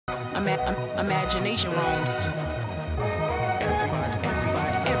Imagination roams.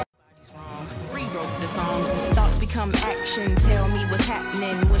 Everybody's wrong. Rewrote the song. Thoughts become action. Tell me what's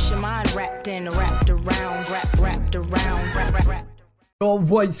happening. What's your mind wrapped in? Wrapped around. Wrapped around. Wrapped. Yo,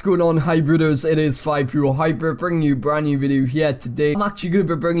 what's going on, hi brothers? It is VyprVPN bringing you a brand new video here today. I'm actually going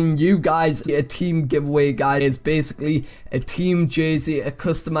to be bringing you guys a team giveaway, guys. It's basically a team jersey, a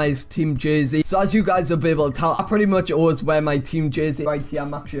customized team jersey. So as you guys will be able to tell, I pretty much always wear my team jersey. Right here,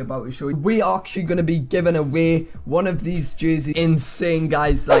 I'm actually about to show you. We are actually going to be giving away one of these jerseys. Insane,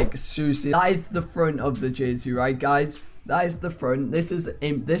 guys, like seriously. That is the front of the jersey, right, guys? That is the front. This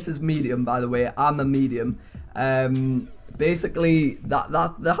is medium, by the way. I'm a medium. Basically that's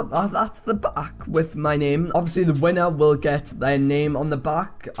the back with my name. Obviously the winner will get their name on the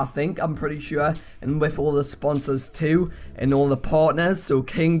back, I'm pretty sure, and with all the sponsors too and all the partners, so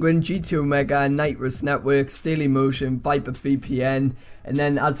Kingwin, GT Omega, Nitrous Networks, Daily Motion, VyprVPN, and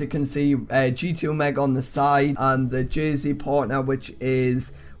then as you can see GT Omega on the side, and the jersey partner, which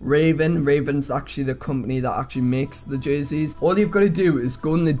is Raven's actually the company that actually makes the jerseys. All you've got to do is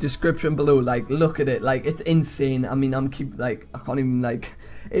go in the description below, like look at it, like it's insane. I mean, I can't even, like,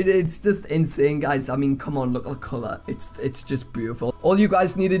 it's just insane, guys. I mean, come on, look at the color. It's just beautiful. All you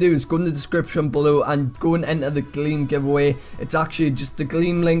guys need to do is go in the description below and go and enter the Gleam giveaway. It's actually just the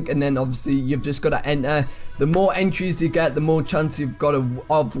Gleam link, and then obviously you've just got to enter. The more entries you get, the more chance you've got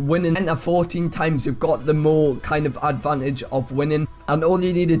of winning. Enter 14 times, you've got the more kind of advantage of winning. And all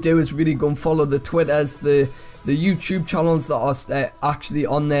you need to do is really go and follow the Twitters, the YouTube channels that are actually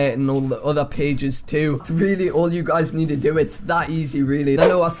on there, and all the other pages too. It's really all you guys need to do. It's that easy, really. I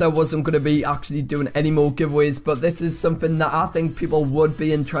know I said I wasn't going to be actually doing any more giveaways, but this is something that I think people would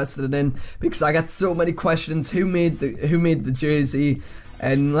be interested in, because I get so many questions. Who made the jersey?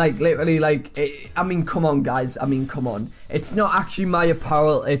 And like literally, like I mean, come on, guys. I mean, come on. It's not actually my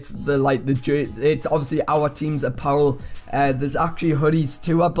apparel. It's it's obviously our team's apparel. There's actually hoodies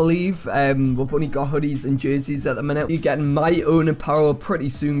too, I believe. We've only got hoodies and jerseys at the minute. You're getting my own apparel pretty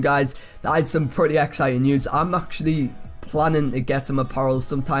soon, guys. That is some pretty exciting news. I'm actually planning to get some apparel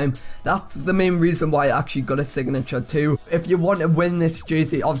sometime. That's the main reason why I actually got a signature too. If you want to win this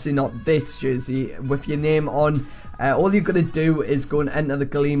jersey, obviously not this jersey, with your name on, all you're gonna do is go and enter the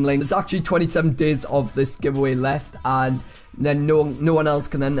Gleam link. There's actually 27 days of this giveaway left, and then no one else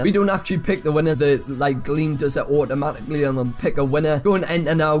can enter. We don't actually pick the winner. The Gleam does it automatically, and they'll pick a winner. Go and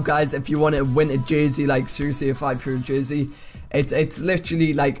enter now, guys, if you want to win a jersey, like seriously a VyprVPN jersey. It's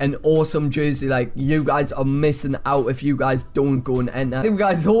literally like an awesome jersey. Like, you guys are missing out if you guys don't go and enter. Anyway,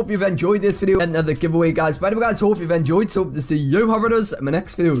 guys, hope you've enjoyed this video. Enter the giveaway, guys. But anyway, guys, hope you've enjoyed. So hope to see you, brothers, in my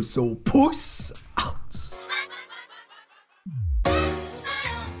next video. So, peace.